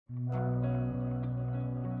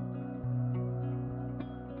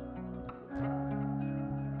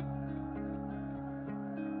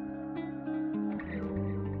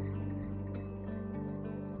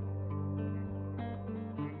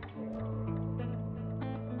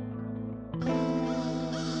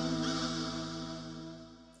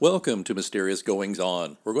Welcome to Mysterious Goings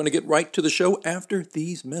On. We're going to get right to the show after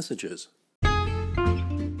these messages.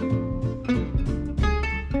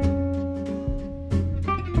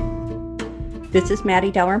 This is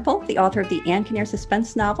Maddie Dalrymple, the author of the Ann Kinnear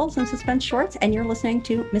suspense novels and suspense shorts, and you're listening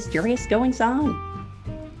to Mysterious Goings On.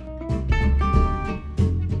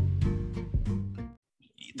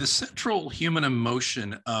 The central human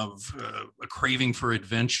emotion of a craving for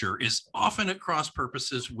adventure is often at cross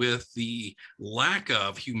purposes with the lack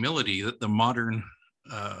of humility that the modern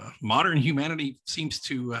humanity seems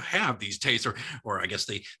to have these days, or I guess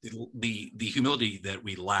the humility that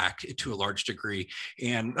we lack to a large degree.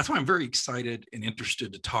 And that's why I'm very excited and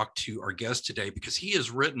interested to talk to our guest today, because he has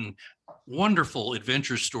written wonderful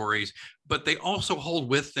adventure stories, but they also hold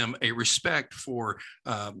with them a respect for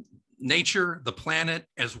nature, the planet,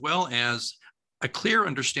 as well as a clear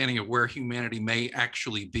understanding of where humanity may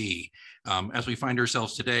actually be as we find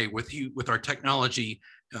ourselves today with our technology.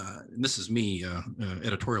 And this is me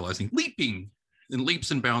editorializing, leaping in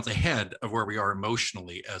leaps and bounds ahead of where we are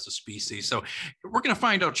emotionally as a species. So we're going to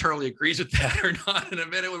find out Charlie agrees with that or not in a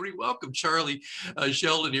minute. We welcome Charlie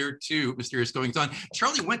Sheldon here to Mysterious Goings On.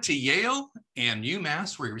 Charlie went to Yale and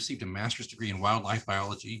UMass, where he received a master's degree in wildlife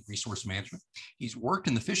biology, resource management. He's worked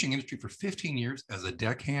in the fishing industry for 15 years as a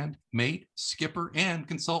deckhand, mate, skipper, and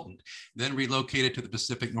consultant, then relocated to the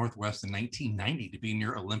Pacific Northwest in 1990 to be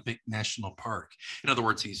near Olympic National Park. In other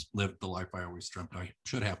words, he's lived the life I always dreamt I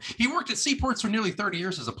should have. He worked at seaports for nearly 30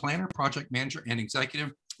 years as a planner, project manager, and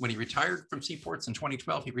executive. When he retired from seaports in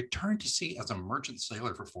 2012, he returned to sea as a merchant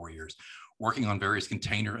sailor for 4 years, working on various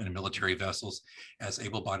container and military vessels as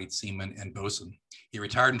able-bodied seaman and bosun. He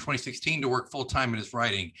retired in 2016 to work full-time in his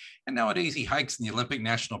writing, and nowadays he hikes in the Olympic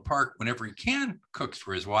National Park whenever he can, cooks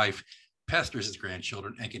for his wife, pesters his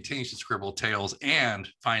grandchildren, and continues to scribble tales, and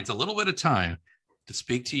finds a little bit of time to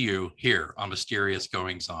speak to you here on Mysterious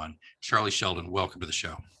Goings On. Charlie Sheldon, welcome to the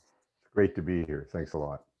show. Great to be here. Thanks a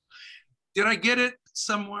lot. Did I get it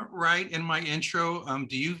somewhat right in my intro?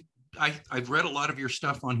 I've read a lot of your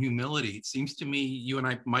stuff on humility. It seems to me you and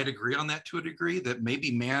I might agree on that to a degree, that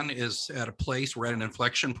maybe man is at a place, we're at an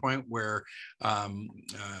inflection point where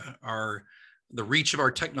the reach of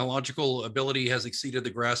our technological ability has exceeded the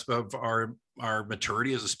grasp of our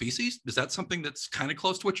maturity as a species. Is that something that's kind of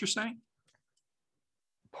close to what you're saying?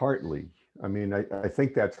 Partly. I mean, I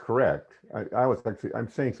think that's correct. I'm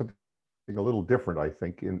saying something a little different, I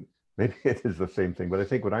think, and maybe it is the same thing, but I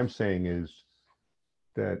think what I'm saying is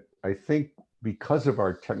that I think because of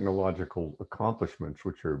our technological accomplishments,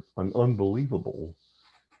 which are unbelievable,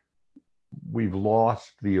 we've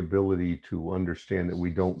lost the ability to understand that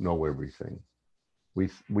we don't know everything.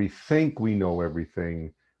 We think we know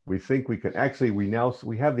everything. We think we can, actually, we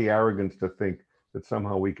have the arrogance to think that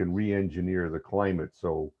somehow we can re-engineer the climate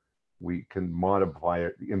so we can modify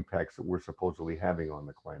the impacts that we're supposedly having on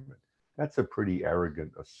the climate. That's a pretty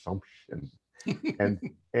arrogant assumption.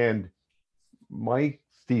 and my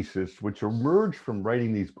thesis, which emerged from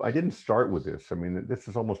writing these, I didn't start with this. I mean, this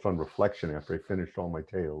is almost on reflection after I finished all my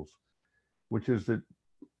tales, which is that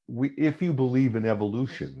if you believe in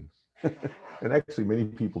evolution, and actually many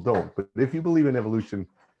people don't, but if you believe in evolution,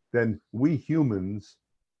 then we humans,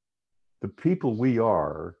 the people we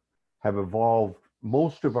are, have evolved.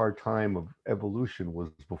 Most of our time of evolution was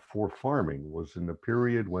before farming, was in the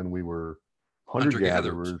period when we were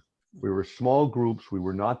hunter-gatherers. We were small groups. We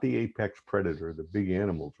were not the apex predator. The big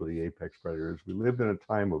animals were the apex predators. We lived in a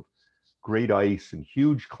time of great ice and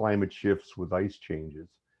huge climate shifts with ice changes.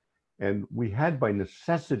 And we had, by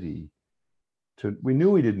necessity, we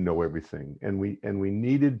knew we didn't know everything, and we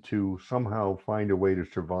needed to somehow find a way to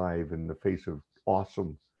survive in the face of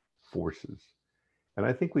awesome forces. And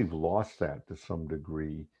I think we've lost that to some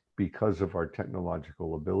degree because of our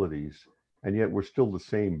technological abilities. And yet we're still the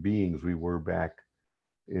same beings we were back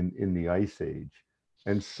in the Ice Age.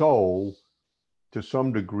 And so, to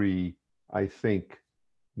some degree, I think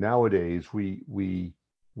nowadays we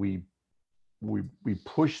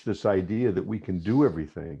push this idea that we can do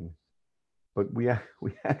everything, but we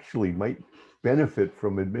actually might benefit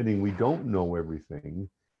from admitting we don't know everything.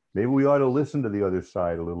 Maybe we ought to listen to the other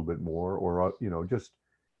side a little bit more, or just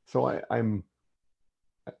so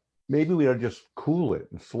maybe we ought to just cool it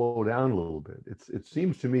and slow down a little bit. It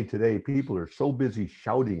seems to me today people are so busy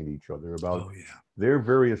shouting at each other about their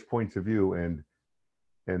various points of view, and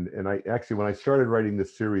And I actually, when I started writing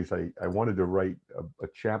this series, I wanted to write a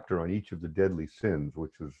chapter on each of the deadly sins,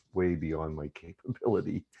 which was way beyond my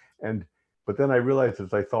capability. And but then I realized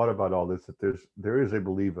as I thought about all this that there is, I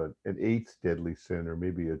believe, an eighth deadly sin, or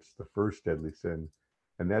maybe it's the first deadly sin,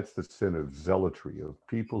 and that's the sin of zealotry, of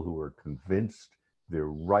people who are convinced they're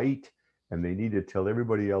right and they need to tell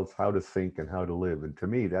everybody else how to think and how to live. And to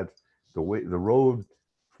me, that's the way, the road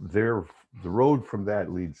there, the road from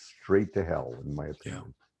that leads straight to hell, in my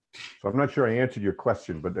opinion. So I'm not sure I answered your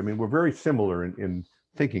question, but I mean, we're very similar in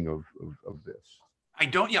thinking of this. I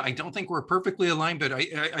don't think we're perfectly aligned, but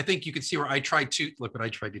I think you can see where I tried to look what I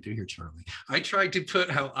tried to do here, Charlie. I tried to put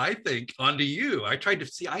how I think onto you. I tried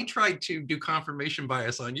to do confirmation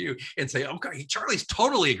bias on you and say, okay, Charlie's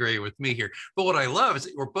totally agreeing with me here. But what I love is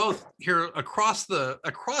that we're both here across the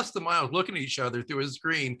miles looking at each other through a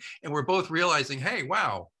screen, and we're both realizing, hey,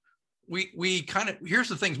 wow, we kind of, here's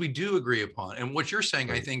the things we do agree upon. And what you're saying,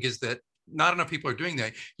 I think, is that not enough people are doing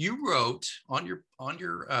that. You wrote on your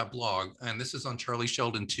blog, and this is on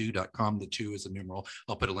charliesheldon2.com. The 2 is a numeral.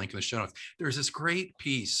 I'll put a link in the show notes. There's this great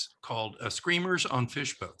piece called Screamers on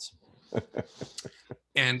Fish Boats.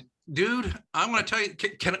 And dude, I'm going to tell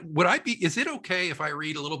you, is it okay if I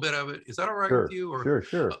read a little bit of it? Is that all right with you? Or,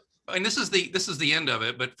 sure. And this is the end of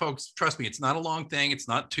it, but folks, trust me, it's not a long thing. It's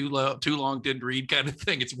not too long, didn't read kind of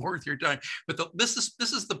thing. It's worth your time. But this is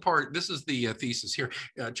the thesis here.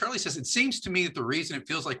 Charlie says, it seems to me that the reason it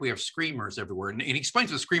feels like we have screamers everywhere, and he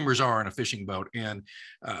explains what screamers are on a fishing boat, and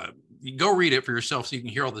you go read it for yourself so you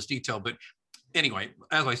can hear all this detail. But anyway,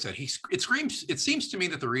 as I said, it seems to me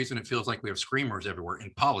that the reason it feels like we have screamers everywhere in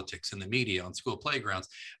politics, in the media, on school playgrounds,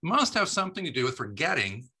 must have something to do with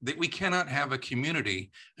forgetting that we cannot have a community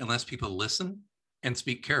unless people listen and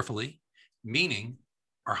speak carefully, meaning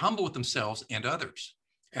are humble with themselves and others.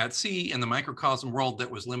 At sea, in the microcosm world that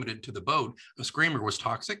was limited to the boat, a screamer was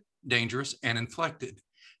toxic, dangerous, and inflected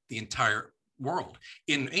the entire world.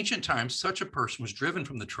 In ancient times, such a person was driven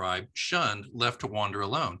from the tribe, shunned, left to wander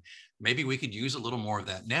alone. Maybe we could use a little more of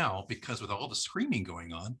that now, because with all the screaming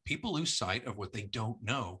going on, people lose sight of what they don't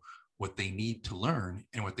know, what they need to learn,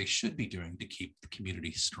 and what they should be doing to keep the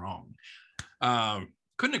community strong.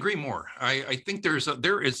 Couldn't agree more. I think there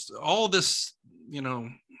is all this,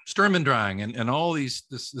 Sturm und Drang and all these,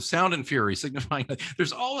 the sound and fury signifying that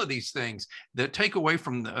there's all of these things that take away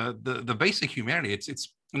from the basic humanity.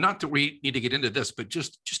 It's not that we need to get into this, but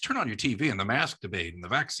just turn on your TV and the mask debate and the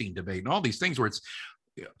vaccine debate and all these things where it's,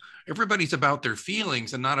 everybody's about their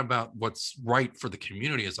feelings and not about what's right for the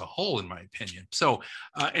community as a whole, in my opinion. So,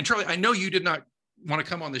 and Charlie, I know you did not want to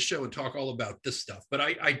come on the show and talk all about this stuff, but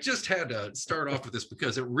I just had to start off with this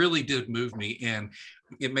because it really did move me, and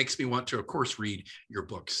it makes me want to, of course, read your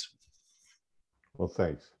books. Well,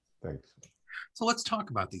 thanks. So let's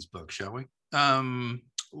talk about these books, shall we?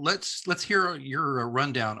 Let's hear your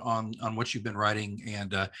rundown on what you've been writing,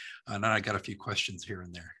 and then I got a few questions here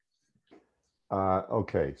and there.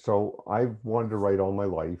 Okay, so I've wanted to write all my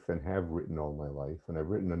life and have written all my life, and I've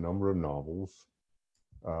written a number of novels,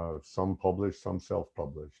 some published, some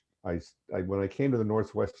self-published. When I came to the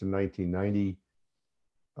Northwest in 1990,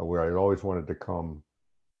 where I'd always wanted to come,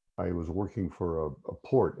 I was working for a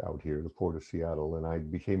port out here, the Port of Seattle, and I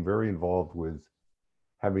became very involved with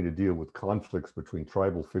having to deal with conflicts between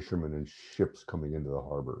tribal fishermen and ships coming into the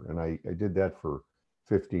harbor. And I did that for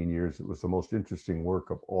 15 years. It was the most interesting work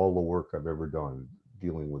of all the work I've ever done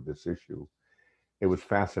dealing with this issue. It was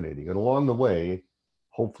fascinating. And along the way,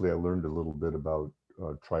 hopefully I learned a little bit about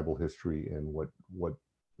tribal history and what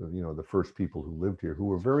the first people who lived here, who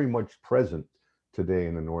were very much present today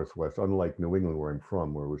in the Northwest, unlike New England, where I'm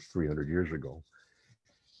from, where it was 300 years ago.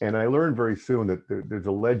 And I learned very soon that there's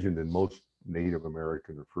a legend in most Native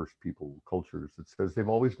American or First People cultures that says they've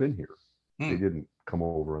always been here. They didn't come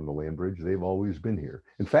over on the land bridge. They've always been here.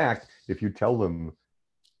 In fact, if you tell them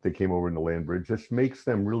they came over in the land bridge, this makes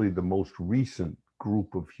them really the most recent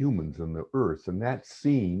group of humans on the earth. And that's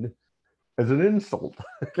seen as an insult,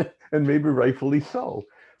 and maybe rightfully so.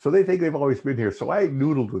 So they think they've always been here. So I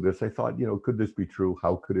noodled with this. I thought, could this be true?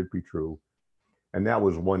 How could it be true? And that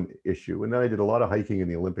was one issue. And then I did a lot of hiking in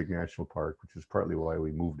the Olympic National Park, which is partly why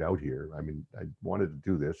we moved out here. I mean, I wanted to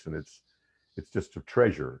do this, and it's just a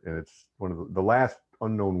treasure. And it's one of the last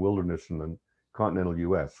unknown wilderness in the continental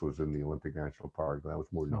US was in the Olympic National Park. That was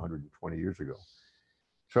more than 120 years ago.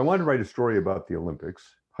 So I wanted to write a story about the Olympics,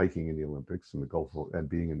 hiking in the Olympics and and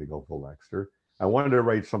being in the Gulf of Lancaster. I wanted to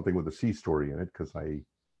write something with a sea story in it because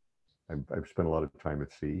I've spent a lot of time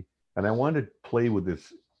at sea. And I wanted to play with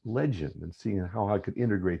this legend and seeing how I could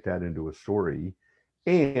integrate that into a story.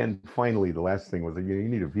 And finally, the last thing was that you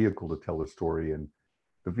need a vehicle to tell a story. And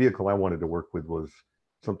the vehicle I wanted to work with was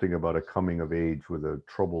something about a coming of age with a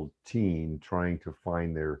troubled teen trying to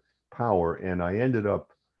find their power. And I ended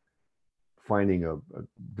up finding a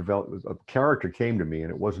character came to me,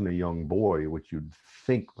 and it wasn't a young boy, which you'd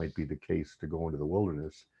think might be the case to go into the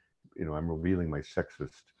wilderness. You know, I'm revealing my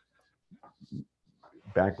sexist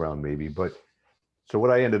background maybe, but so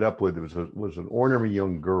what I ended up with was an ordinary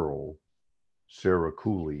young girl, Sarah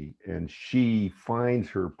Cooley, and she finds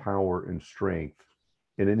her power and strength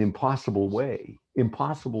in an impossible way,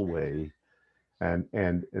 and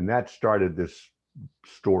that started this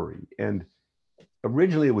story. And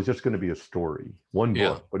originally it was just going to be a story, one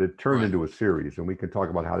book, but it turned into a series, and we can talk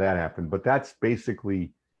about how that happened. But that's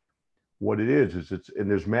basically what it is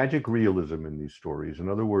and there's magic realism in these stories. In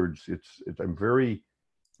other words,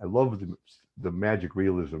 I love the magic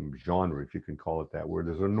realism genre, if you can call it that, where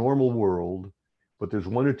there's a normal world, but there's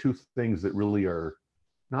one or two things that really are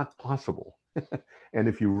not possible. And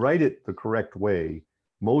if you write it the correct way,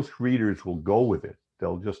 most readers will go with it.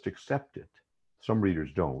 They'll just accept it. Some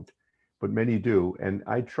readers don't, but many do. And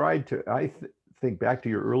I think back to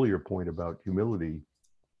your earlier point about humility,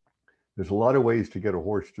 there's a lot of ways to get a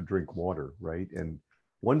horse to drink water, right? And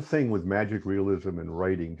one thing with magic realism and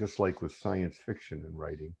writing, just like with science fiction and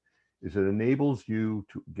writing, is it enables you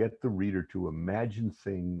to get the reader to imagine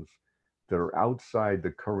things that are outside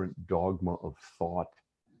the current dogma of thought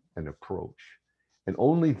and approach. And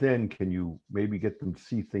only then can you maybe get them to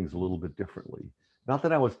see things a little bit differently. Not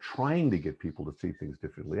that I was trying to get people to see things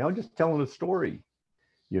differently. I was just telling a story,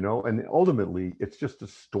 and ultimately it's just a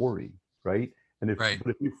story, right? And but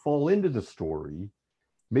if you fall into the story,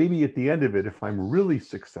 maybe at the end of it, if I'm really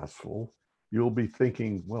successful, you'll be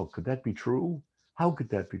thinking, well, could that be true? How could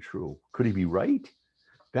that be true? Could he be right?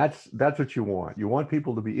 That's what you want. You want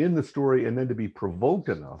people to be in the story and then to be provoked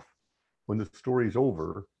enough when the story's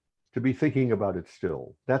over to be thinking about it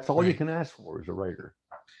still. That's all you can ask for as a writer.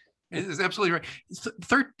 It's absolutely right.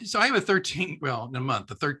 So I have a 13, well, in a month,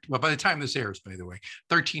 by the time this airs, by the way,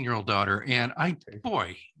 13-year-old daughter. And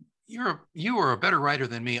boy, you are a better writer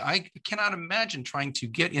than me. I cannot imagine trying to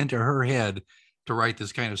get into her head to write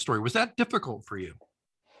this kind of story. Was that difficult for you?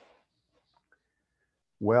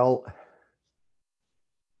 Well,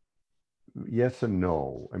 yes and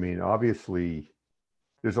no. I mean, obviously,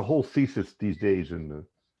 there's a whole thesis these days in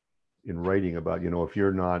writing about, if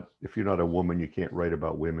you're not a woman, you can't write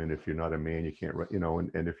about women. If you're not a man, you can't write,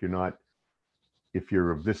 and if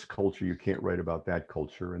you're of this culture, you can't write about that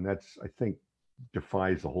culture. And that's, I think,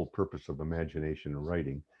 defies the whole purpose of imagination and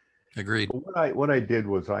writing. Agreed. But what I did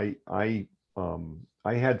was I've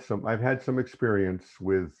had some experience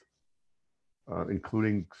with,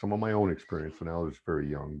 including some of my own experience when I was very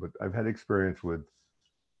young, but I've had experience with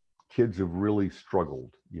kids who've really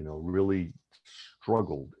struggled,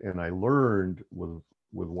 And I learned with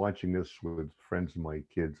watching this with friends of my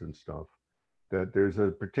kids and stuff, that there's a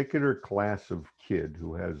particular class of kid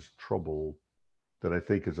who has trouble that I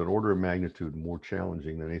think is an order of magnitude more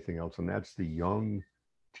challenging than anything else. And that's the young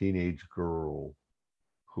teenage girl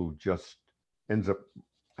who just ends up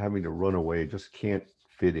having to run away, just can't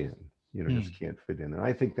fit in, just can't fit in. And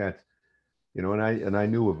I think that, and I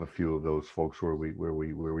knew of a few of those folks where we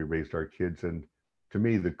raised our kids. And to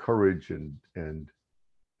me, the courage and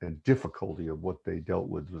difficulty of what they dealt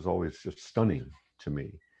with was always just stunning to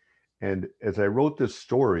me. And as I wrote this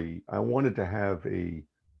story, I wanted to have a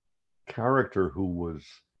character who was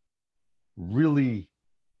really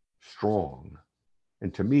strong.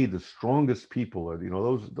 And to me, the strongest people are,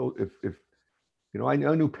 those if I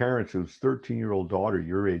knew parents whose 13-year-old daughter,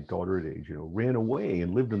 your daughter at age, ran away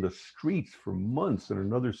and lived in the streets for months in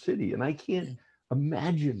another city. And I can't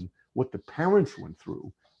imagine what the parents went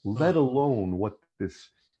through, let alone what this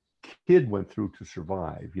kid went through to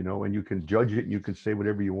survive, and you can judge it and you can say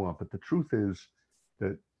whatever you want. But the truth is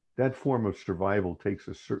that form of survival takes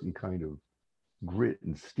a certain kind of grit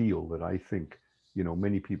and steel that I think,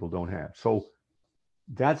 many people don't have. So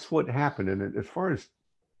that's what happened. And as far as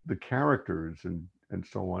the characters and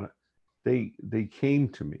so on, they came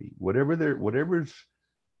to me. Whatever's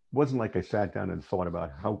wasn't like I sat down and thought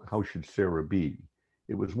about how should Sarah be.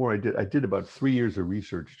 It was more I did about 3 years of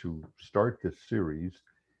research to start this series.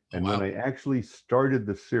 And when I actually started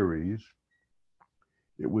the series,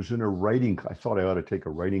 it was in a writing class. I thought I ought to take a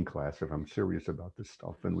writing class if I'm serious about this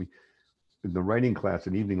stuff. And in the writing class,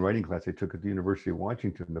 an evening writing class I took at the University of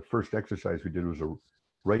Washington, the first exercise we did was a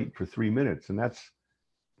write for 3 minutes. And that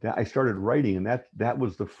I started writing, and that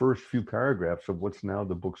was the first few paragraphs of what's now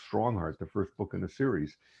the book Strongheart, the first book in the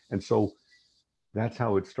series. And so that's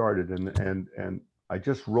how it started. And I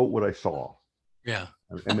just wrote what I saw. Yeah.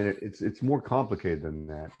 I mean, it's more complicated than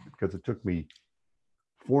that, because it took me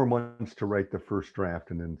 4 months to write the first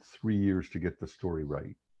draft and then 3 years to get the story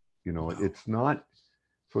right. You know, Wow. it's not,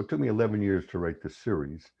 so it took me 11 years to write the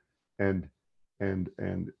series, and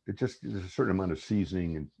it just, there's a certain amount of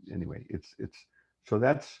seasoning, and anyway, it's so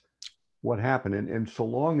that's what happened. And so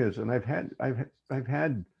long as, and I've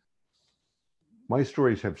had, my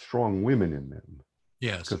stories have strong women in them,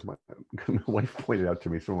 Yes. because my wife pointed out to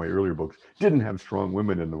me some of my earlier books didn't have strong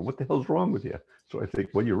women in them. What the hell's wrong with you? So I think,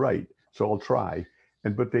 well, you're right. So I'll try.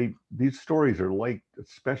 But these stories are liked,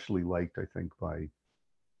 especially liked, I think, by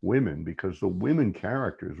women, because the women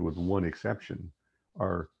characters, with one exception,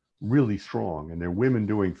 are really strong, and they're women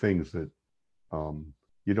doing things that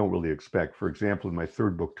you don't really expect. For example, in my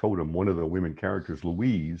third book, Totem, one of the women characters,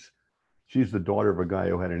 Louise, she's the daughter of a guy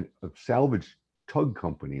who had a salvage tug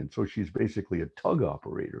company, and so she's basically a tug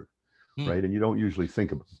operator, right? And you don't usually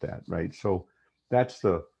think about that, right? So that's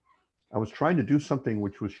I was trying to do something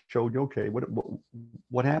which was showed, okay,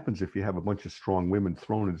 what happens if you have a bunch of strong women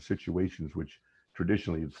thrown into situations which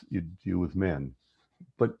traditionally you deal with men?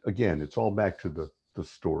 But again, it's all back to the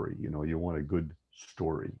story. You know, you want a good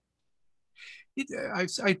story.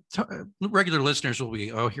 Regular listeners will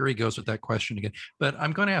be, oh, here he goes with that question again. But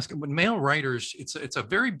I'm going to ask, when male writers, it's a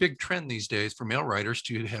very big trend these days for male writers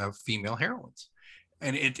to have female heroines.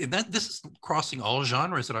 And this is crossing all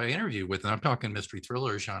genres that I interview with. And I'm talking mystery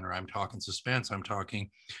thriller genre, I'm talking suspense, I'm talking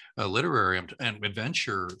literary and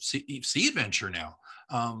adventure, sea adventure now.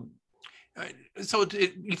 So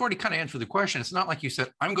you've already kind of answered the question. It's not like you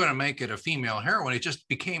said, I'm going to make it a female heroine. It just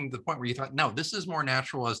became the point where you thought, no, this is more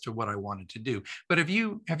natural as to what I wanted to do. But have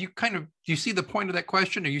you kind of, do you see the point of that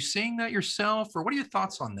question? Are you seeing that yourself, or what are your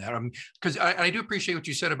thoughts on that? Because I do appreciate what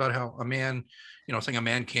you said about how a man, saying a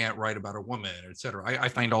man can't write about a woman, et cetera. I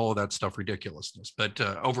find all of that stuff ridiculousness, but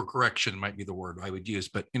overcorrection might be the word I would use.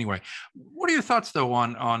 But anyway, what are your thoughts though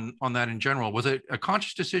on that in general? Was it a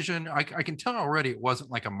conscious decision? I can tell already it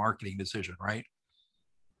wasn't like a marketing decision, right?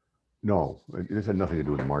 No, it had nothing to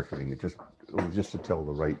do with marketing. It was just to tell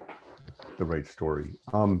the right story.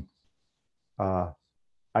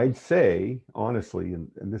 I'd say honestly, and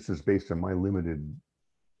this is based on my limited,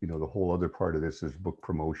 the whole other part of this is book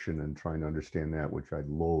promotion and trying to understand that, which I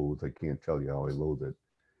loathe. I can't tell you how I loathe it.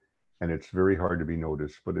 And it's very hard to be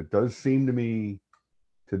noticed, but it does seem to me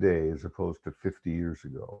today, as opposed to 50 years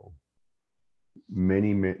ago,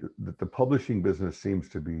 that the publishing business seems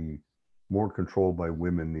to be more controlled by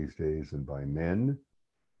women these days than by men.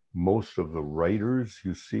 Most of the writers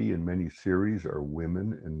you see in many series are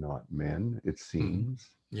women and not men, it seems.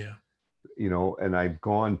 Yeah. And I've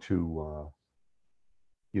gone to,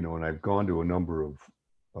 I've gone to a number of,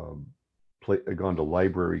 I've gone to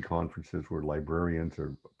library conferences where librarians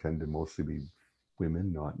tend to mostly be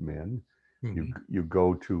women, not men. You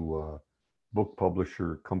go to book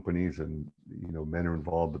publisher companies and, men are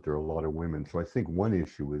involved, but there are a lot of women. So I think one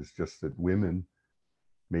issue is just that women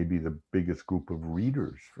may be the biggest group of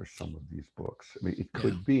readers for some of these books. I mean, it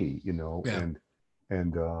could be,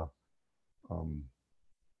 and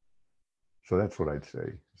so that's what I'd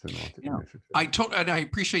say. And I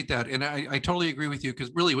appreciate that. And I totally agree with you,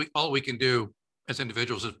 because really all we can do as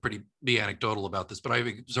individuals is be anecdotal about this, but I've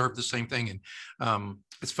observed the same thing. And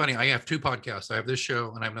it's funny, I have two podcasts. I have this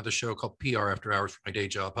show and I have another show called PR After Hours for my day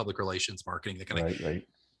job, public relations, marketing, that kind of. Right.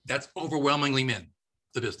 That's overwhelmingly men,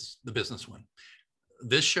 the business one.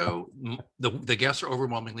 This show, the guests are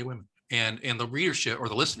overwhelmingly women. And the readership or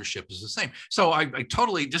the listenership is the same. So I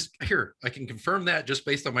totally I can confirm that just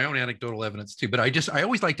based on my own anecdotal evidence too. But I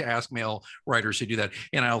always like to ask male writers who do that.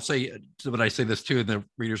 And I'll say, but I say this too, and the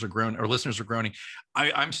readers are groaning or listeners are groaning.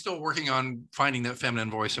 I'm still working on finding that feminine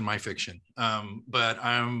voice in my fiction. But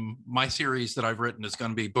my series that I've written is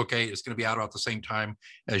going to be book 8. It's going to be out at the same time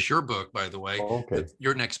as your book, by the way. Oh, okay.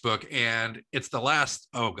 Your next book. And it's the last,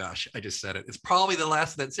 oh gosh, I just said it. It's probably the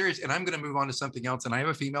last of that series. And I'm going to move on to something else. And I have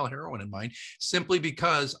a female heroine in mind, simply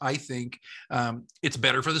because I think it's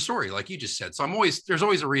better for the story, like you just said. So there's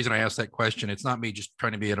always a reason I ask that question. It's not me just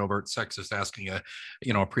trying to be an overt sexist asking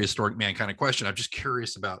a prehistoric man kind of question. I'm just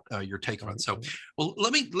curious about your take on it. So, well,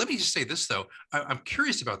 let me just say this though. I'm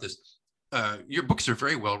curious about this. Your books are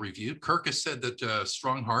very well reviewed. Kirk has said that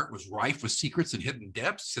Strong Heart was rife with secrets and hidden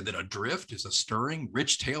depths, said that Adrift is a stirring,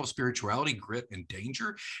 rich tale of spirituality, grit, and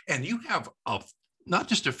danger. And you have not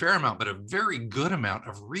just a fair amount, but a very good amount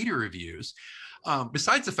of reader reviews.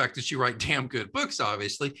 Besides the fact that you write damn good books,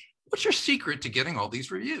 obviously, what's your secret to getting all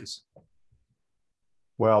these reviews?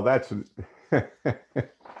 Well, that's,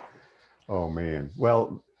 oh man.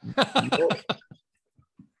 Well,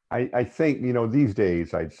 I think, these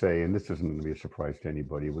days I'd say, and this isn't going to be a surprise to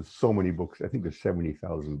anybody, with so many books, I think there's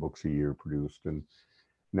 70,000 books a year produced. And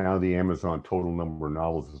Now the Amazon total number of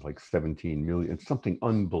novels is like 17 million. It's something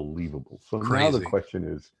unbelievable. So now the Crazy. question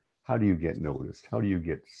is, how do you get noticed? How do you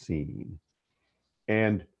get seen?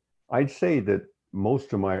 And I'd say that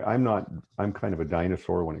most of I'm kind of a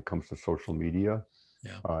dinosaur when it comes to social media.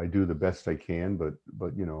 Yeah. I do the best I can, but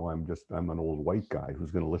I'm an old white guy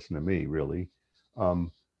who's going to listen to me, really.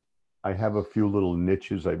 Um, I have a few little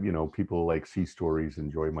niches. People like sea stories,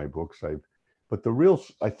 enjoy my books. But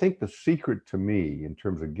I think the secret to me in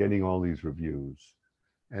terms of getting all these reviews,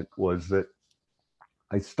 was that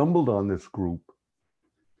I stumbled on this group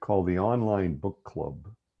called the Online Book Club,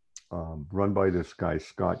 run by this guy,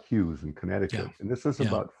 Scott Hughes in Connecticut. Yeah. And this is Yeah.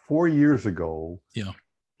 about 4 years ago. Yeah.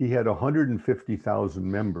 He had 150,000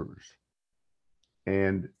 members.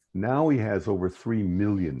 And now he has over 3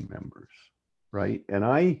 million members, right? And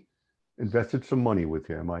I invested some money with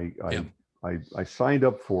him. I signed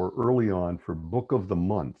up for early on for Book of the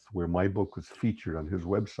Month, where my book was featured on his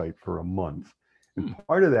website for a month. And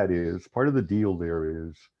part of the deal there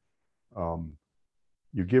is,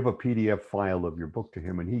 you give a PDF file of your book to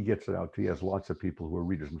him, and he gets it out to you. He has lots of people who are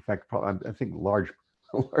readers. In fact, I think a large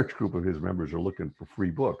group of his members are looking for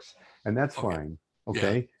free books, and that's fine.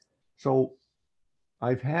 Okay, yeah. So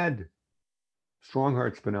I've had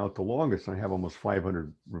Strongheart's been out the longest. I have almost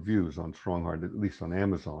 500 reviews on Strongheart, at least on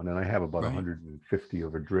Amazon, and I have about 150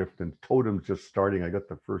 of Adrift. And Totem's just starting. I got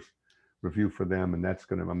the first review for them, and I'm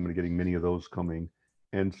going to be getting many of those coming.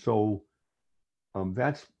 And so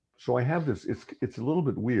so I have this. It's a little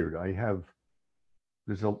bit weird. I have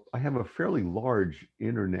a fairly large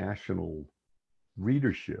international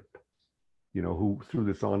readership, who through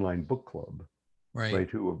this online book club, right,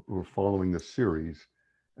 who are following this series.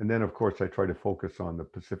 And then, of course, I try to focus on the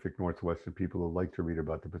Pacific Northwest and people who like to read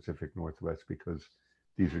about the Pacific Northwest, because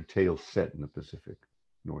these are tales set in the Pacific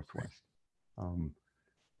Northwest.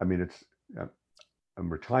 I'm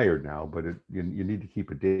retired now, but you need to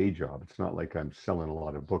keep a day job. It's not like I'm selling a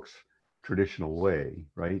lot of books traditional way,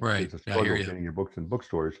 right? Right. It's a struggle getting your books in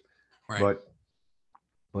bookstores, but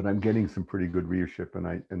I'm getting some pretty good readership, and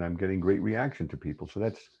I'm getting great reaction to people. So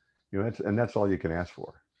that's all you can ask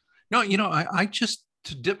for. No, I just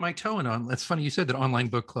to dip my toe in on. That's funny you said that online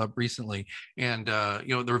book club recently, and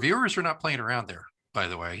the reviewers are not playing around there. By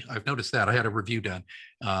the way, I've noticed that. I had a review done,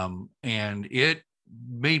 and it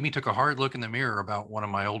made me took a hard look in the mirror about one of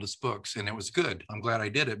my oldest books, and it was good. I'm glad I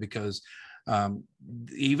did it, because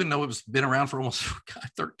even though it's been around for almost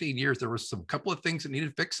 13 years, there was some couple of things that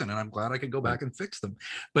needed fixing, and I'm glad I could go back and fix them.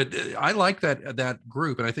 But I like that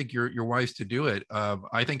group, and I think your wise to do it.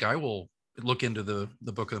 I think I will look into the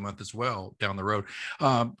book of the month as well down the road.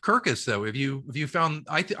 Kirkus, though, have you found?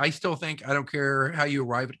 I still think, I don't care how you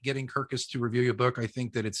arrive at getting Kirkus to review your book, I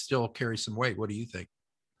think that it still carries some weight. What do you think?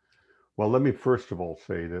 Well, let me first of all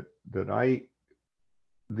say that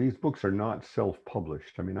these books are not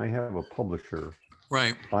self-published. I mean, I have a publisher,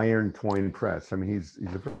 right? Iron Twine Press. I mean, he's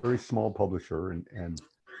a very small publisher, and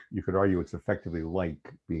you could argue it's effectively like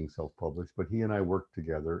being self-published. But he and I work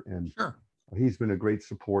together, and he's been a great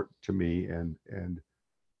support to me. And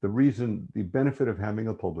the benefit of having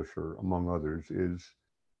a publisher, among others, is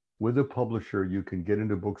with a publisher, you can get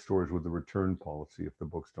into bookstores with a return policy if the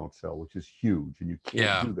books don't sell, which is huge. And you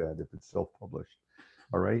can't do that if it's self-published.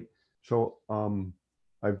 All right. So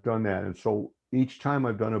I've done that. And so each time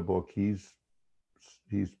I've done a book, he's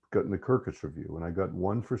gotten the Kirkus review. And I got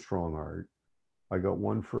one for Strongheart. I got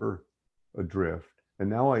one for Adrift.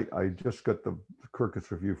 And now I just got the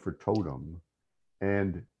Kirkus review for Totem.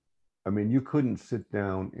 And I mean, you couldn't sit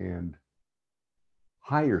down and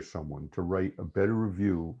hire someone to write a better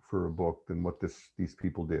review for a book than what these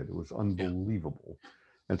people did. It was unbelievable.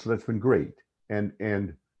 And so that's been great.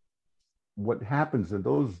 And what happens in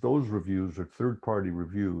those reviews are third-party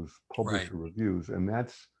reviews, publisher reviews, and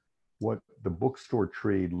that's what the bookstore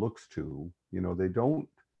trade looks to. They don't,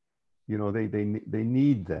 they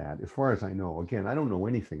need that. As far as I know, again, I don't know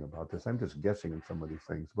anything about this. I'm just guessing in some of these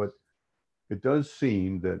things, but it does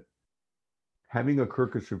seem that having a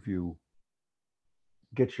Kirkus review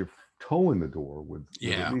gets your toe in the door with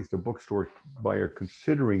at least a bookstore buyer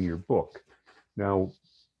considering your book. Now,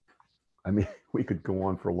 I mean, we could go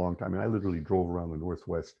on for a long time. I mean, I literally drove around the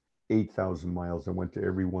Northwest 8,000 miles and went to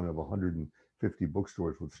every one of 150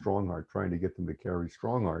 bookstores with Strongheart, trying to get them to carry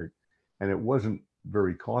Strongheart. And it wasn't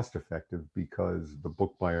very cost effective because the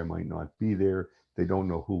book buyer might not be there. They don't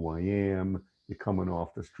know who I am. You're coming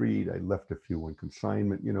off the street. I left a few on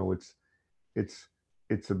consignment. It's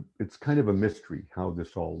kind of a mystery how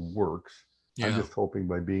this all works. I'm just hoping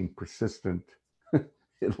by being persistent,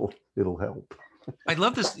 it'll help. I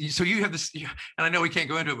love this. So you have this, and I know we can't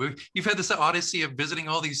go into it, but you've had this odyssey of visiting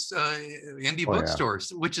all these indie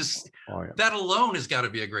bookstores, which is that alone has got to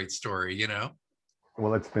be a great story, you know?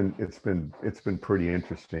 Well, it's been pretty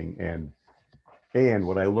interesting, and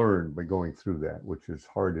what I learned by going through that, which is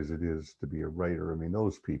hard as it is to be a writer. I mean,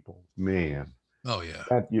 those people, man. Oh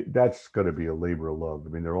yeah. That's got to be a labor of love. I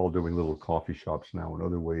mean, they're all doing little coffee shops now and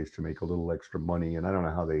other ways to make a little extra money, and I don't know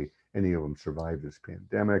how any of them survived this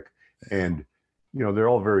pandemic. And you know, they're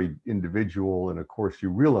all very individual, and of course, you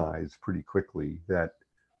realize pretty quickly that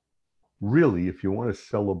really, if you want to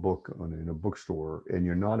sell a book in a bookstore and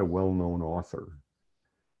you're not a well-known author,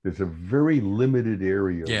 there's a very limited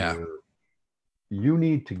area where you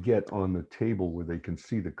need to get on the table where they can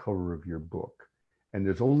see the cover of your book. And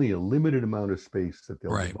there's only a limited amount of space that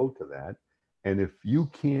they'll devote to that. And if you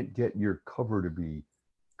can't get your cover to be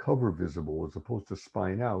cover visible as opposed to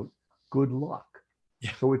spine out, good luck.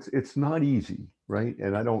 Yeah. So it's not easy, right?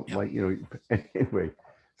 And I don't like, you know, anyway.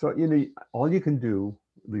 So, you know, all you can do,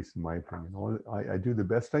 at least in my opinion, I do the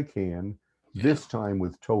best I can. Yeah. This time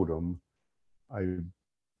with Totem, I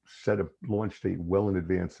set a launch date well in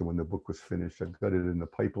advance of when the book was finished. I've got it in the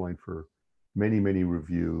pipeline for many, many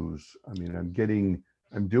reviews. I mean, I'm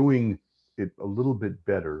doing it a little bit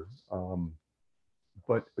better.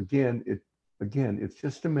 But again, it's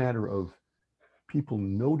just a matter of people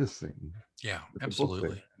noticing. Yeah,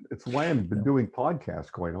 absolutely. It's why I've been doing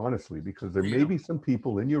podcasts, quite honestly, because there may be some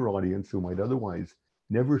people in your audience who might otherwise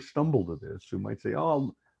never stumble to this, who might say,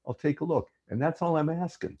 "Oh, I'll take a look," and that's all I'm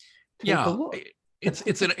asking. Take a look.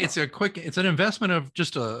 It's an investment of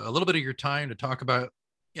just a little bit of your time to talk about,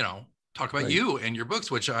 you know, you and your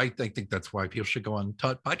books, which I think that's why people should go on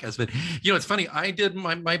podcasts. But, you know, it's funny. I did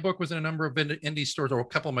my book was in a number of indie stores, or a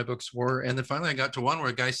couple of my books were. And then finally I got to one where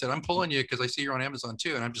a guy said, "I'm pulling you because I see you're on Amazon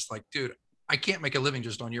too." And I'm just like, dude, I can't make a living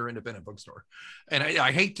just on your independent bookstore. And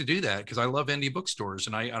I hate to do that because I love indie bookstores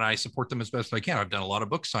and I support them as best I can. I've done a lot of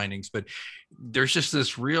book signings, but there's just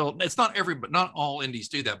this it's not all indies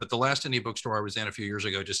do that. But the last indie bookstore I was in a few years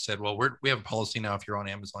ago just said, "Well, we have a policy now. If you're on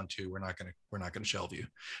Amazon too, we're not going to shelve you."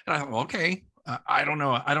 And I thought, well, okay, I don't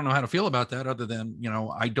know how to feel about that other than, you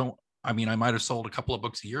know, I might have sold a couple of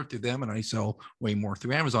books a year through them and I sell way more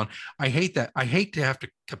through Amazon. I hate that. I hate to have to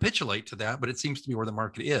capitulate to that, but it seems to be where the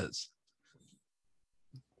market is.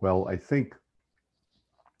 Well, I think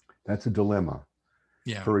that's a dilemma.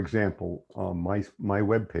 Yeah. For example, my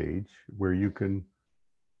webpage, where you can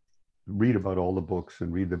read about all the books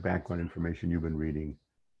and read the background information you've been reading.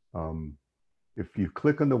 If you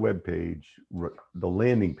click on the webpage, the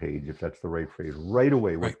landing page, if that's the right phrase, right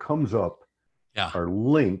away, what comes up are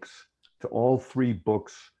links to all 3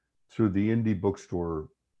 books through the indie bookstore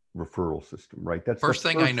referral system, right? That's first the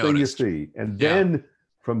thing first I noticed. Thing you see. And then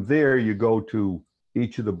from there, you go to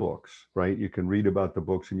each of the books, right? You can read about the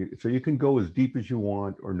books, and so you can go as deep as you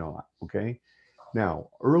want or not, okay? Now,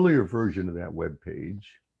 earlier version of that web page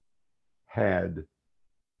had,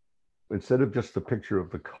 instead of just the picture of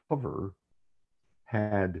the cover,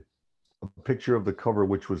 had a picture of the cover,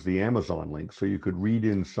 which was the Amazon link, so you could read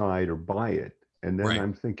inside or buy it. And then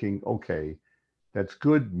I'm thinking, okay, that's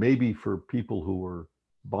good maybe for people who are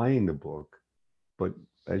buying the book, but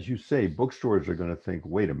as you say, bookstores are going to think,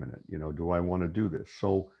 wait a minute, you know, do I want to do this?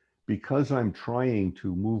 So because I'm trying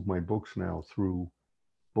to move my books now through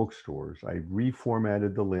bookstores, I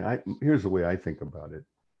reformatted the link. Here's the way I think about it.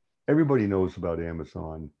 Everybody knows about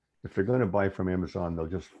Amazon. If they're going to buy from Amazon, they'll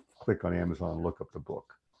just click on Amazon, look up the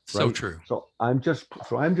book. Right? So true. So I'm just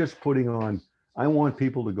putting on, I want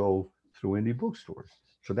people to go through indie bookstores.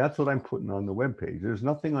 So that's what I'm putting on the webpage. There's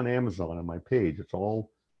nothing on Amazon on my page. It's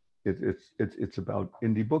all it's about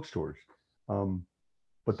indie bookstores,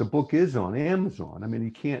 but the book is on Amazon. I mean,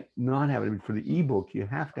 you can't not have it. I mean, for the ebook, you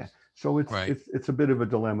have to. So it's a bit of a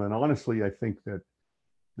dilemma. And honestly, I think that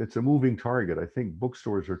it's a moving target. I think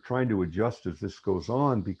bookstores are trying to adjust as this goes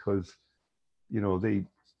on because, you know,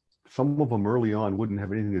 some of them early on wouldn't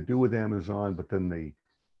have anything to do with Amazon, but then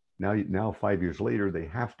now 5 years later they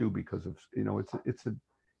have to because of, you know,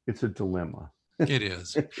 it's a dilemma. It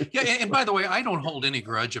is. Yeah. And by the way, I don't hold any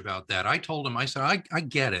grudge about that. I told him, I said, I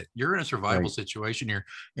get it. You're in a survival situation here.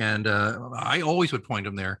 And I always would point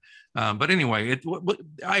him there. But anyway,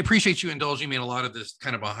 I appreciate you indulging me in a lot of this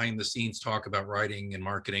kind of behind the scenes talk about writing and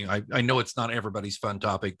marketing. I know it's not everybody's fun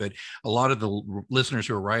topic, but a lot of the listeners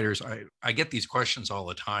who are writers, I get these questions all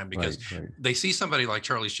the time because they see somebody like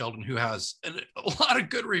Charlie Sheldon who has a lot of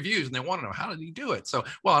good reviews and they want to know, how did he do it? So,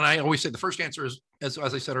 well, and I always say the first answer is, as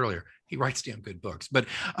I said earlier, he writes damn good books. But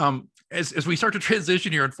as we start to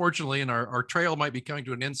transition here, unfortunately, and our trail might be coming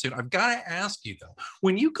to an end soon, I've got to ask you though,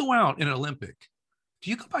 when you go out in an Olympic, do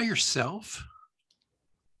you go by yourself?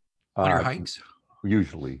 on your hikes?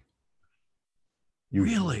 Usually.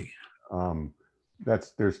 Really?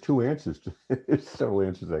 There's two answers to several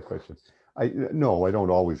answers to that question. No, I don't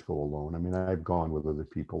always go alone. I mean, I've gone with other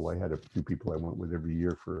people. I had a few people I went with every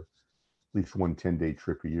year for at least one 10-day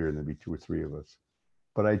trip a year, and there'd be 2 or 3 of us.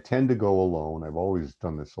 But I tend to go alone. I've always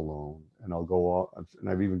done this alone, and I'll go off, and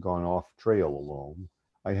I've even gone off trail alone.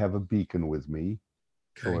 I have a beacon with me.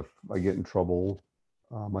 Okay. So if I get in trouble,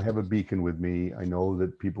 I have a beacon with me. I know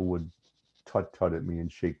that people would tut at me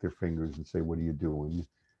and shake their fingers and say, "What are you doing?"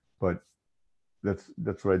 But that's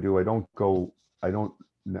what I do. I don't,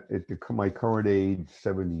 at my current age,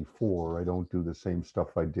 74, I don't do the same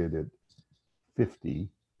stuff I did at 50,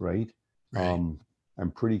 right? Right.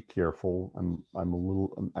 I'm pretty careful.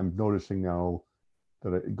 I'm noticing now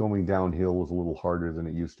that going downhill is a little harder than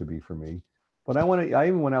it used to be for me. But I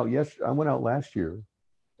even went out I went out last year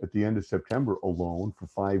at the end of September alone for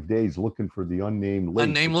 5 days looking for the unnamed lake.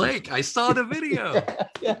 Unnamed lake. I saw the video.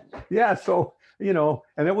 Yeah. So,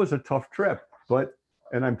 and it was a tough trip,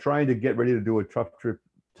 and I'm trying to get ready to do a tough trip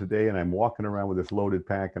today. And I'm walking around with this loaded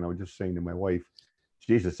pack. And I was just saying to my wife,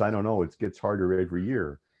 Jesus, I don't know. It gets harder every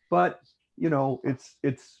year, but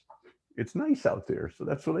it's nice out there. So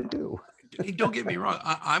that's what I do. Don't get me wrong.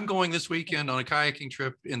 I'm going this weekend on a kayaking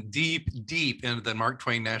trip in deep into the Mark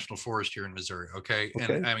Twain National Forest here in Missouri. Okay.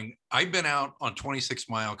 And I mean, I've been out on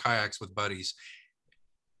 26-mile kayaks with buddies,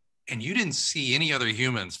 and you didn't see any other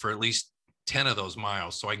humans for at least 10 of those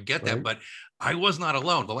miles. So I get that, but I was not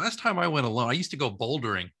alone. The last time I went alone, I used to go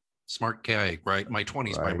bouldering, smart kayak, right? My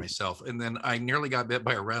 20s by myself. And then I nearly got bit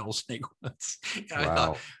by a rattlesnake once. And I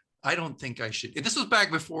thought, I don't think I should. This was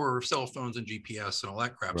back before cell phones and GPS and all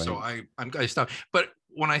that crap. Right. So I stopped. But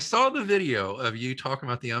when I saw the video of you talking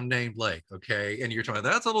about the unnamed lake, okay, and you're talking,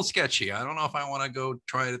 that's a little sketchy. I don't know if I want to go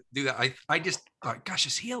try to do that. I just thought, gosh,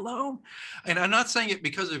 is he alone? And I'm not saying it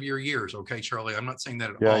because of your years, okay, Charlie. I'm not saying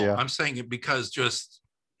that at all. Yeah. I'm saying it because just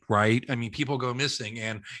right. I mean, people go missing,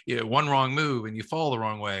 and one wrong move and you fall the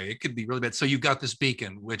wrong way. It could be really bad. So you've got this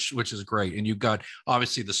beacon, which is great. And you've got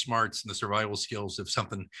obviously the smarts and the survival skills if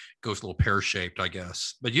something goes a little pear-shaped, I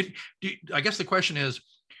guess. But I guess the question is,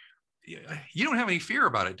 you don't have any fear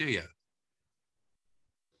about it, do you?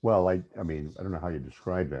 Well, I mean, I don't know how you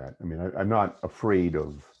describe that. I mean, I'm not afraid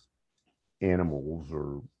of animals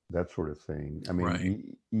or that sort of thing. I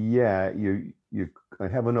mean, you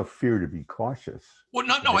have enough fear to be cautious. Well,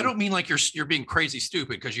 no, I don't mean like you're being crazy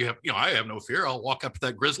stupid because you have, I have no fear. I'll walk up to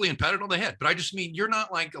that grizzly and pat it on the head. But I just mean, you're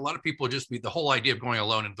not like a lot of people. Just the whole idea of going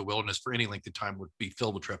alone into the wilderness for any length of time would be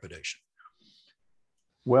filled with trepidation.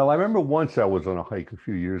 Well, I remember once I was on a hike a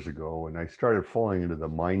few years ago, and I started falling into the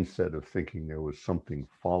mindset of thinking there was something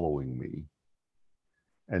following me.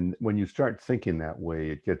 And when you start thinking that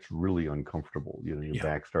way, it gets really uncomfortable. Your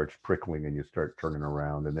back starts prickling and you start turning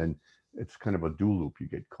around, and then it's kind of a do loop you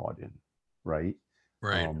get caught in, right?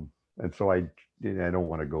 Right. And so I don't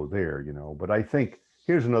want to go there, but I think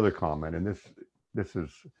here's another comment, and this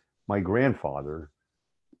is my grandfather,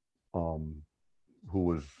 who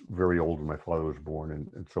was very old when my father was born.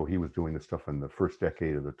 And so he was doing this stuff in the first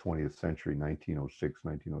decade of the 20th century, 1906,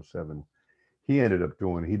 1907. He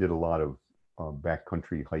did a lot of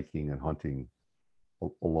backcountry hiking and hunting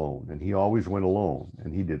alone, and he always went alone,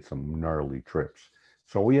 and he did some gnarly trips.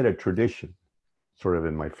 So we had a tradition sort of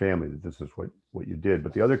in my family that this is what you did.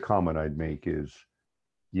 But the other comment I'd make is,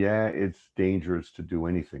 yeah, it's dangerous to do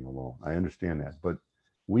anything alone. I understand that, but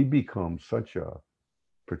we become such a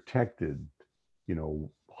protected,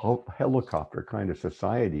 helicopter kind of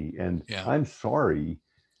society. And I'm sorry,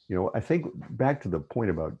 I think back to the point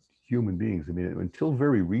about human beings. I mean, until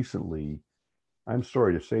very recently, I'm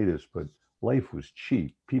sorry to say this, but life was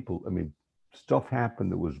cheap. Stuff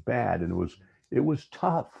happened that was bad, and it was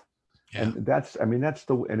tough. Yeah. And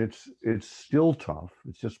it's still tough.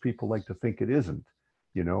 It's just people like to think it isn't,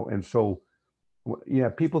 and so,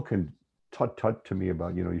 people can tut to me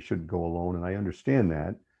about, you shouldn't go alone. And I understand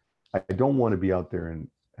that. I don't want to be out there and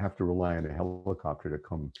have to rely on a helicopter to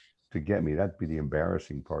come to get me. That'd be the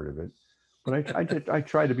embarrassing part of it. But I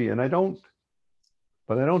try to be, and I don't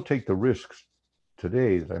take the risks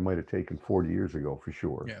today that I might have taken 40 years ago, for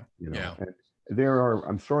sure. Yeah. And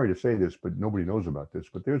I'm sorry to say this, but nobody knows about this,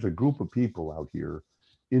 but there's a group of people out here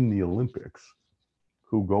in the Olympics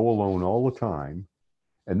who go alone all the time,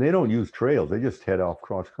 and they don't use trails. They just head off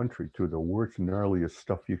cross country to the worst, gnarliest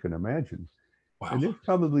stuff you can imagine. Wow. And there's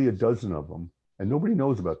probably a dozen of them, and nobody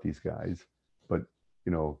knows about these guys, but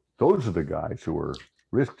those are the guys who are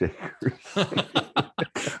risk takers.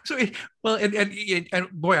 So, well, and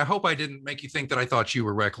boy, I hope I didn't make you think that I thought you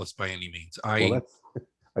were reckless by any means.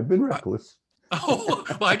 I've been reckless. Oh,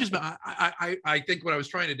 well, I think what I was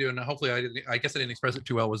trying to do, and hopefully I guess I didn't express it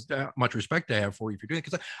too well, was how much respect I have for you for doing it.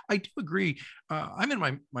 Because I do agree. I'm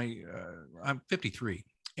in I'm 53,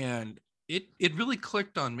 and it really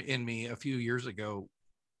clicked in me a few years ago.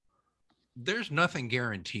 There's nothing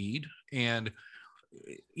guaranteed. And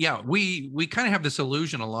yeah, we kind of have this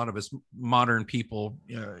illusion, a lot of us modern people,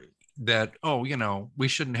 that, oh, we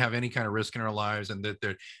shouldn't have any kind of risk in our lives, and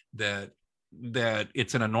that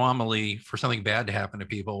it's an anomaly for something bad to happen to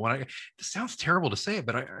people. It sounds terrible to say it,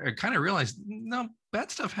 but I kind of realized, no, bad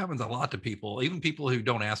stuff happens a lot to people, even people who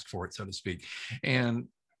don't ask for it, so to speak. And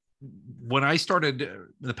when I started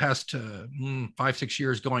the past 5-6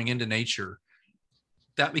 years going into nature,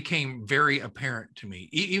 that became very apparent to me.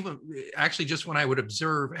 Even actually, just when I would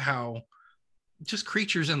observe how just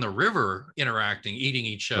creatures in the river interacting, eating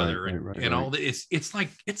each other, and all that, it's like,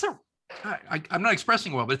 I'm not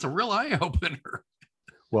expressing well, but it's a real eye opener.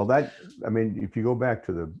 Well, if you go back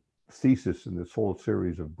to the thesis in this whole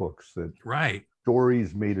series of books, that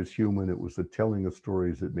stories made us human. It was the telling of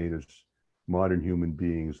stories that made us modern human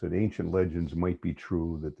beings, that ancient legends might be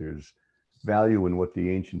true, that there's value in what the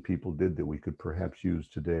ancient people did that we could perhaps use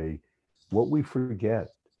today. What we forget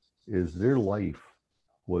is their life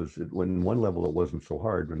was, when one level it wasn't so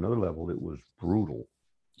hard, another level it was brutal.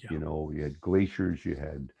 Yeah. You had glaciers, you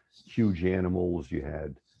had huge animals, you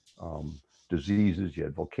had diseases, you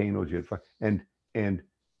had volcanoes, you had fire. And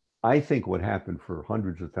I think what happened for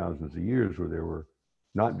hundreds of thousands of years, where there were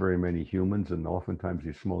not very many humans, and oftentimes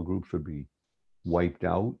these small groups would be wiped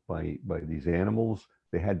out by these animals.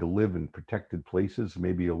 They had to live in protected places,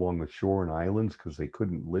 maybe along the shore and islands, because they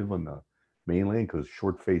couldn't live on the mainland because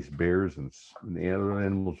short-faced bears and the other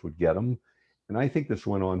animals would get them. And I think this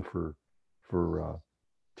went on for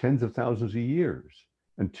tens of thousands of years,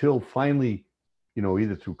 until finally,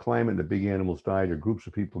 either through climate, the big animals died, or groups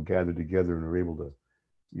of people gathered together and were able to,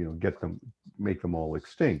 make them all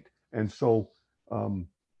extinct. And so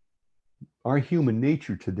our human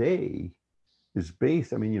nature today is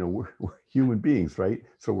based, we're human beings, right?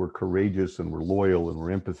 So we're courageous and we're loyal and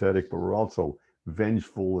we're empathetic, but we're also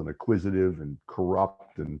vengeful and acquisitive and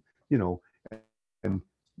corrupt, and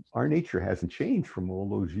our nature hasn't changed from all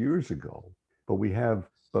those years ago. But we have,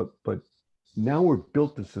 but now we're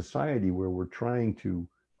built a society where we're trying to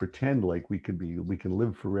pretend like we can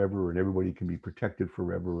live forever, and everybody can be protected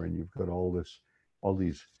forever, and you've got all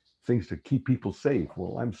these things to keep people safe.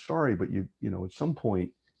 Well, I'm sorry, but at some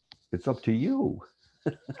point, it's up to you.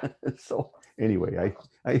 So anyway,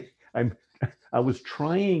 I was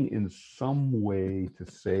trying in some way to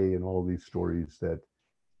say in all these stories that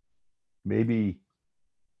maybe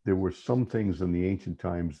there were some things in the ancient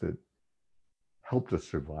times that helped us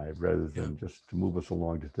survive, rather than just to move us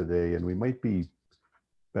along to today. And we might be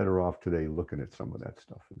better off today looking at some of that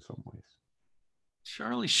stuff in some ways.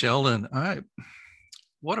 Charlie Sheldon,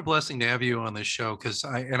 what a blessing to have you on this show, because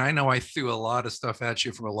I know I threw a lot of stuff at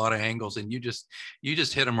you from a lot of angles, and you just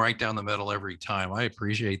hit them right down the middle every time. I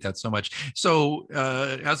appreciate that so much. So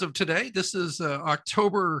as of today, this is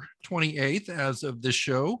October 28th as of this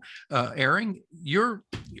show airing.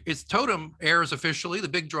 It's Totem airs officially. The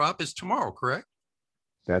big drop is tomorrow, correct?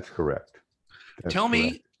 That's correct. Tell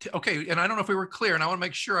me, okay, and I don't know if we were clear, and I want to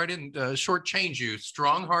make sure I didn't shortchange you.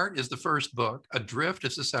 Strongheart is the first book, Adrift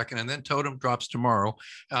is the second, and then Totem drops tomorrow.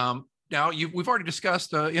 Now, we've already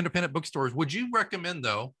discussed independent bookstores. Would you recommend,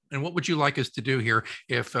 though, and what would you like us to do here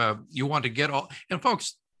if you want to get all, and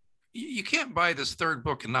folks, you can't buy this third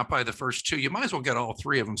book and not buy the first two. You might as well get all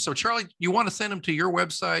three of them. So, Charlie, you want to send them to your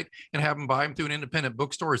website and have them buy them through an independent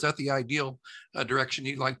bookstore? Is that the ideal direction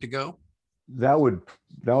you'd like to go? That would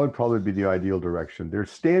probably be the ideal direction. They're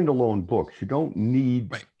standalone books. You don't need,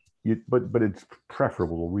 but it's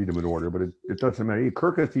preferable to read them in order. But it doesn't matter.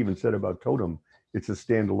 Kirkus even said about Totem, it's a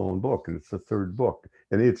standalone book, and it's the third book.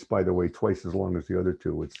 And it's, by the way, twice as long as the other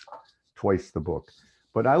two. It's twice the book.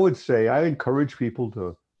 But I would say I encourage people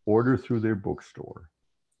to order through their bookstore,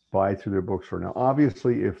 buy through their bookstore. Now,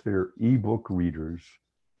 obviously, if they're ebook readers,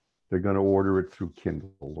 they're going to order it through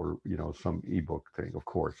Kindle or some ebook thing. Of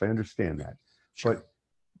course, I understand that. Sure.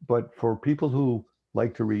 But for people who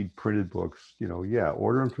like to read printed books,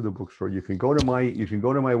 order them through the bookstore. You can go to my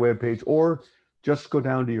webpage, or just go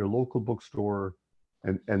down to your local bookstore,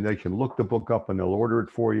 and they can look the book up and they'll order it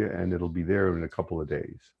for you, and it'll be there in a couple of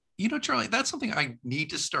days. Charlie, that's something I need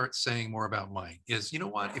to start saying more about mine is,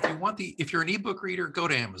 what, if you're an ebook reader, go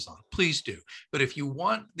to Amazon, please do. But if you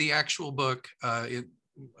want the actual book,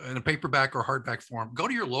 in a paperback or hardback form, go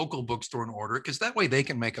to your local bookstore and order it, because that way they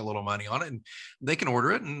can make a little money on it and they can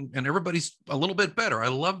order it, and everybody's a little bit better. I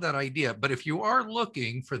love that idea. But if you are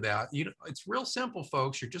looking for that, it's real simple,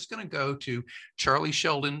 folks. You're just going to go to Charlie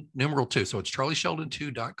Sheldon #2. So it's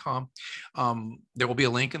charliesheldon2.com. There will be a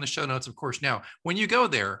link in the show notes, of course. Now, when you go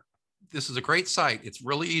there, this is a great site. It's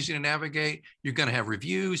really easy to navigate. You're going to have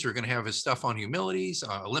reviews. You're going to have his stuff on humilities,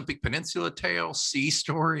 Olympic Peninsula tales, sea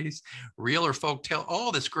stories, real or folk tale,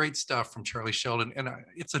 all this great stuff from Charlie Sheldon. And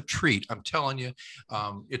it's a treat. I'm telling you,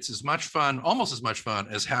 it's as much fun, almost as much fun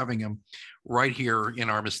as having him right here in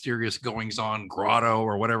our mysterious goings on grotto,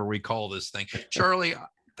 or whatever we call this thing. Charlie,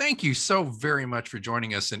 thank you so very much for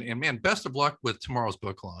joining us. And man, best of luck with tomorrow's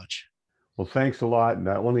book launch. Well, thanks a lot. And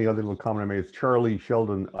the only other little comment I made is Charlie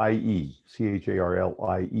Sheldon, IE,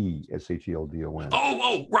 CHARLIE, SHELDON.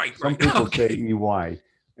 Oh, right. Some people say EY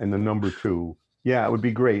and the #2. Yeah, it would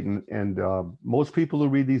be great. And most people who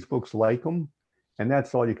read these books like them, and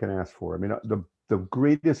that's all you can ask for. I mean, the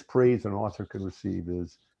greatest praise an author can receive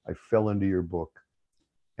is, I fell into your book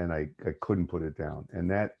and I couldn't put it down. And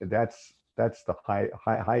that's the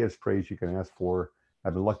highest praise you can ask for.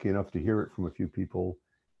 I've been lucky enough to hear it from a few people.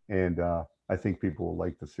 And I think people will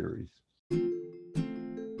like the series.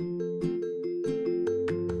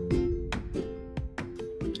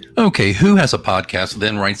 Okay, who has a podcast,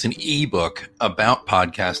 then writes an ebook about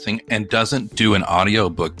podcasting and doesn't do an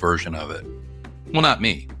audiobook version of it? Well, not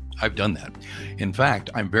me. I've done that. In fact,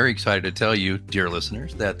 I'm very excited to tell you, dear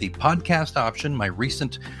listeners, that the podcast option, my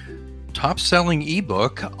recent top-selling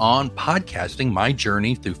ebook on podcasting, my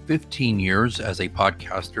journey through 15 years as a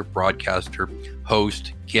podcaster, broadcaster,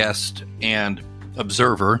 host, guest, and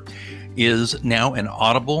observer, is now an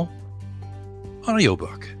Audible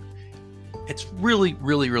audiobook. It's really,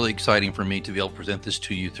 really, really exciting for me to be able to present this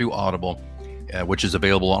to you through Audible, which is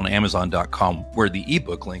available on Amazon.com, where the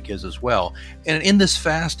ebook link is as well. And in this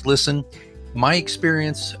fast listen, my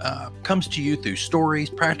experience comes to you through stories,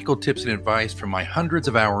 practical tips, and advice from my hundreds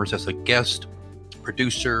of hours as a guest,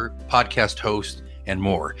 producer, podcast host, and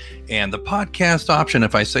more. And the podcast option,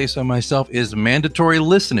 if I say so myself, is mandatory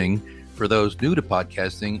listening for those new to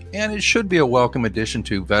podcasting, and it should be a welcome addition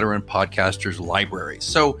to veteran podcasters' library.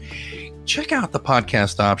 So check out the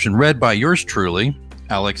podcast option, read by yours truly,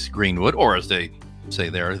 Alex Greenwood, or as they say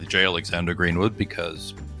there, the J. Alexander Greenwood,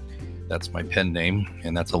 because that's my pen name,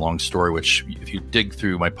 and that's a long story, which if you dig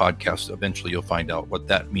through my podcast, eventually you'll find out what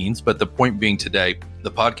that means. But the point being today,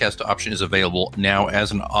 the podcast option is available now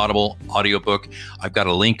as an Audible audiobook. I've got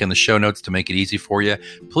a link in the show notes to make it easy for you.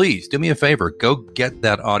 Please do me a favor, go get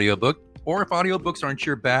that audiobook. Or if audiobooks aren't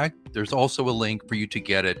your bag, there's also a link for you to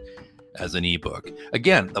get it as an ebook.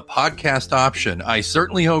 Again, the podcast option. I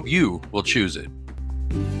certainly hope you will choose it.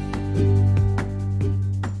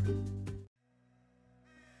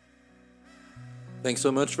 Thanks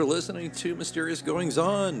so much for listening to Mysterious Goings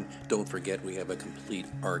On. Don't forget, we have a complete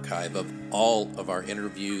archive of all of our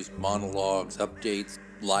interviews, monologues, updates,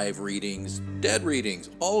 live readings, dead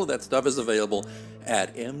readings. All of that stuff is available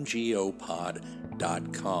at mgopod.com.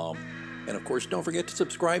 And of course, don't forget to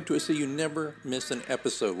subscribe to us so you never miss an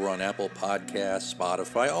episode. We're on Apple Podcasts,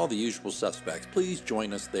 Spotify, all the usual suspects. Please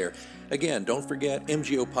join us there. Again, don't forget,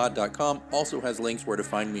 mgopod.com also has links where to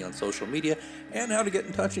find me on social media and how to get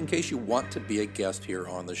in touch in case you want to be a guest here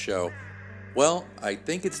on the show. Well, I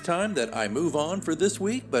think it's time that I move on for this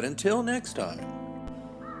week, but until next time,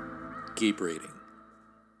 keep reading.